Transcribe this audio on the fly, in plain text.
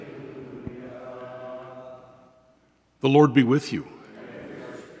The Lord be with you.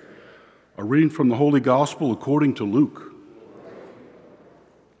 A reading from the Holy Gospel according to Luke.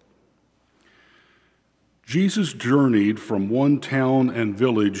 Jesus journeyed from one town and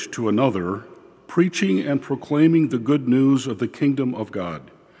village to another, preaching and proclaiming the good news of the kingdom of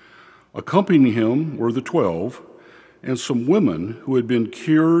God. Accompanying him were the 12, and some women who had been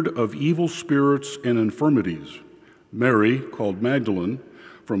cured of evil spirits and infirmities. Mary, called Magdalene,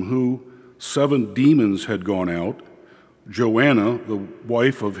 from whom 7 demons had gone out, Joanna, the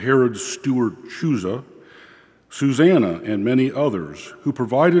wife of Herod's steward Chuza, Susanna, and many others who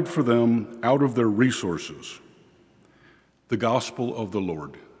provided for them out of their resources. The Gospel of the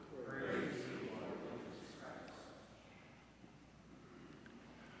Lord.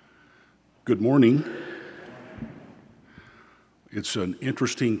 Good morning. It's an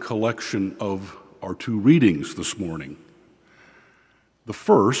interesting collection of our 2 readings this morning. The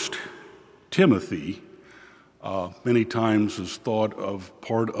first, Timothy, many times is thought of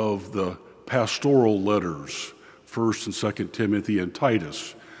part of the pastoral letters, 1st and 2nd Timothy and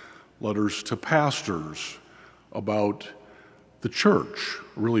Titus, letters to pastors about the church,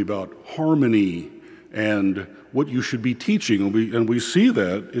 really about harmony and what you should be teaching. And we see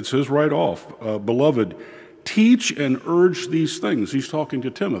that, it says right off, beloved, teach and urge these things. He's talking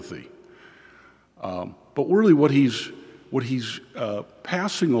to Timothy. But really what he's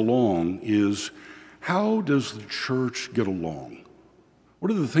passing along is, how does the church get along?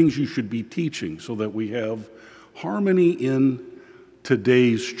 What are the things you should be teaching so that we have harmony in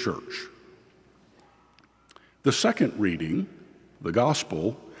today's church? The second reading, the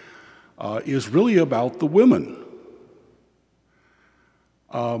gospel, is really about the women.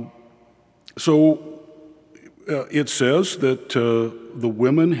 It says that the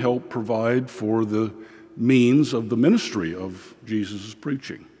women help provide for the means of the ministry of Jesus'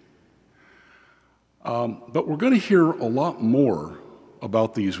 preaching. But we're going to hear a lot more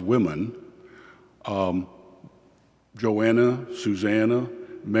about these women, Joanna, Susanna,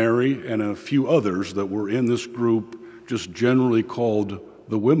 Mary, and a few others that were in this group just generally called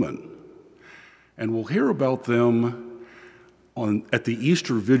the women. And we'll hear about them at the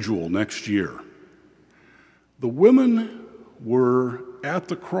Easter Vigil next year. The women were at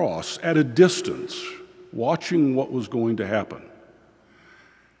the cross at a distance, watching what was going to happen.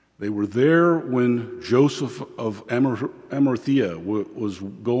 They were there when Joseph of Arimathea was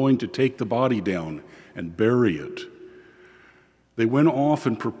going to take the body down and bury it. They went off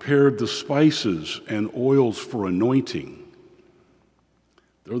and prepared the spices and oils for anointing.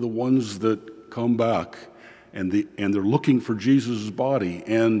 They're the ones that come back and they're looking for Jesus' body,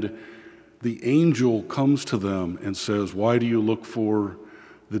 and the angel comes to them and says, "Why do you look for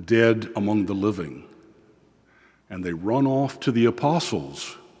the dead among the living?" And they run off to the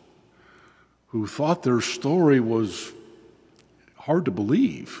apostles, who thought their story was hard to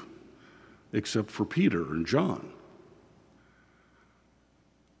believe, except for Peter and John.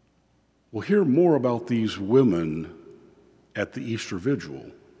 We'll hear more about these women at the Easter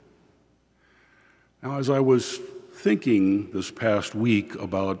Vigil. Now, as I was thinking this past week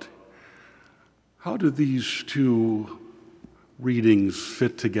about how do these 2 readings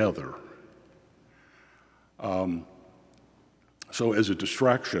fit together, so as a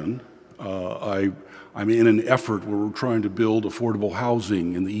distraction, I'm in an effort where we're trying to build affordable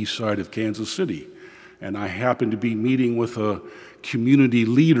housing in the east side of Kansas City. And I happen to be meeting with a community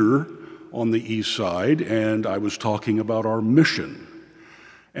leader on the east side, and I was talking about our mission.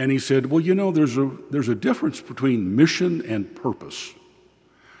 And he said, well, you know, there's a difference between mission and purpose.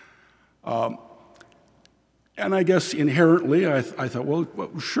 And I guess inherently, I thought, well,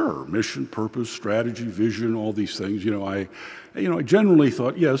 sure, mission, purpose, strategy, vision, all these things. I generally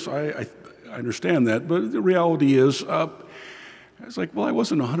thought, yes, I understand that. But the reality is, I was like, well, I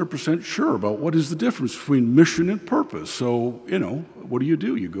wasn't 100% sure about what is the difference between mission and purpose. So, what do?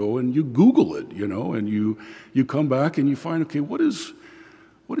 You go and you Google it, and you come back and you find, okay, what is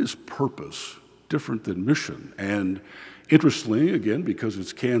purpose different than mission? And interestingly, again, because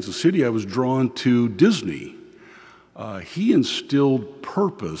it's Kansas City, I was drawn to Disney. He instilled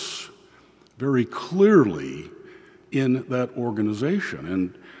purpose very clearly in that organization.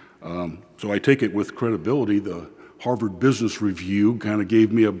 And so I take it with credibility. The Harvard Business Review kind of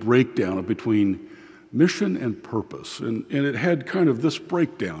gave me a breakdown between mission and purpose. And it had kind of this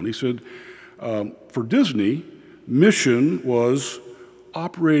breakdown. He said, for Disney, mission was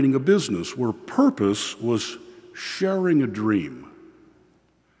operating a business, where purpose was sharing a dream.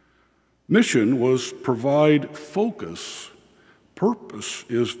 Mission was provide focus. Purpose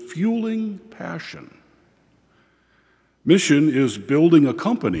is fueling passion. Mission is building a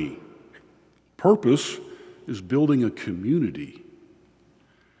company. Purpose is building a community.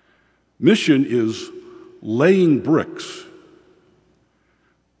 Mission is laying bricks.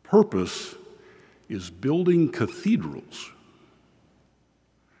 Purpose is building cathedrals.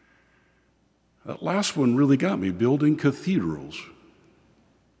 That last one really got me, building cathedrals.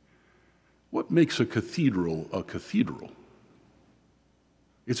 What makes a cathedral a cathedral?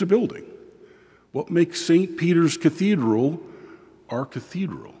 It's a building. What makes St. Peter's Cathedral our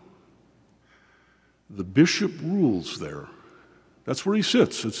cathedral? The bishop rules there. That's where he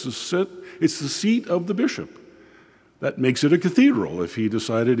sits. It's the seat of the bishop. That makes it a cathedral. If he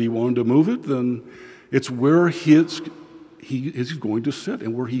decided he wanted to move it, then it's where he is going to sit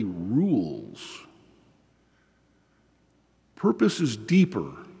and where he rules. Purpose is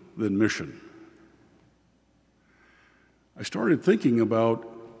deeper than mission. I started thinking about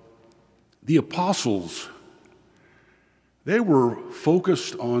the apostles. They were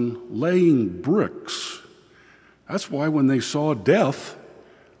focused on laying bricks. That's why when they saw death,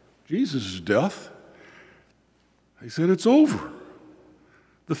 Jesus' death, they said, it's over.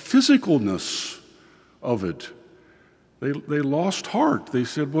 The physicalness of it. They lost heart. They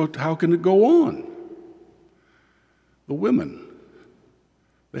said, well, how can it go on? The women,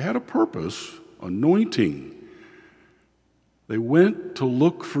 they had a purpose, anointing. They went to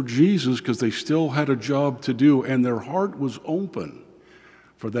look for Jesus because they still had a job to do, and their heart was open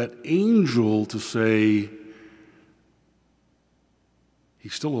for that angel to say,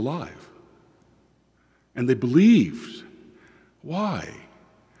 he's still alive. And they believed. Why?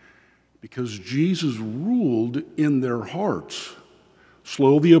 Because Jesus ruled in their hearts.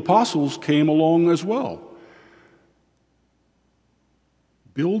 Slowly, the apostles came along as well.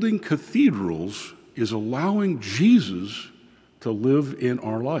 Building cathedrals is allowing Jesus to live in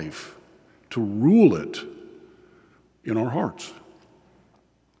our life, to rule it in our hearts.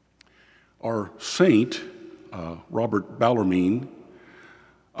 Our saint, Robert Bellarmine,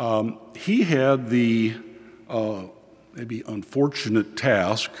 he had the maybe unfortunate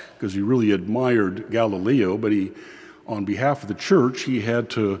task, because he really admired Galileo, but on behalf of the church, he had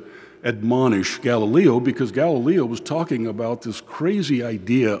to admonish Galileo because Galileo was talking about this crazy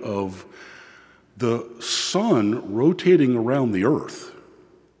idea of the sun rotating around the earth.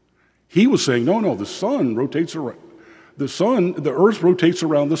 He was saying, no, the sun rotates around the earth rotates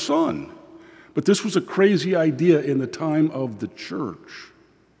around the sun. But this was a crazy idea in the time of the church.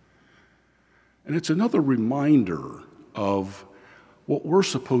 And it's another reminder of what we're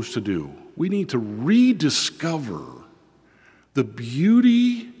supposed to do. We need to rediscover the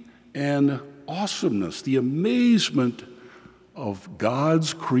beauty and awesomeness, the amazement of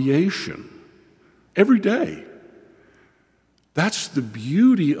God's creation every day. That's the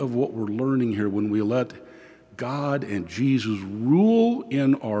beauty of what we're learning here when we let God and Jesus rule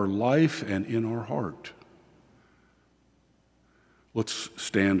in our life and in our heart. Let's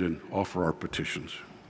stand and offer our petitions.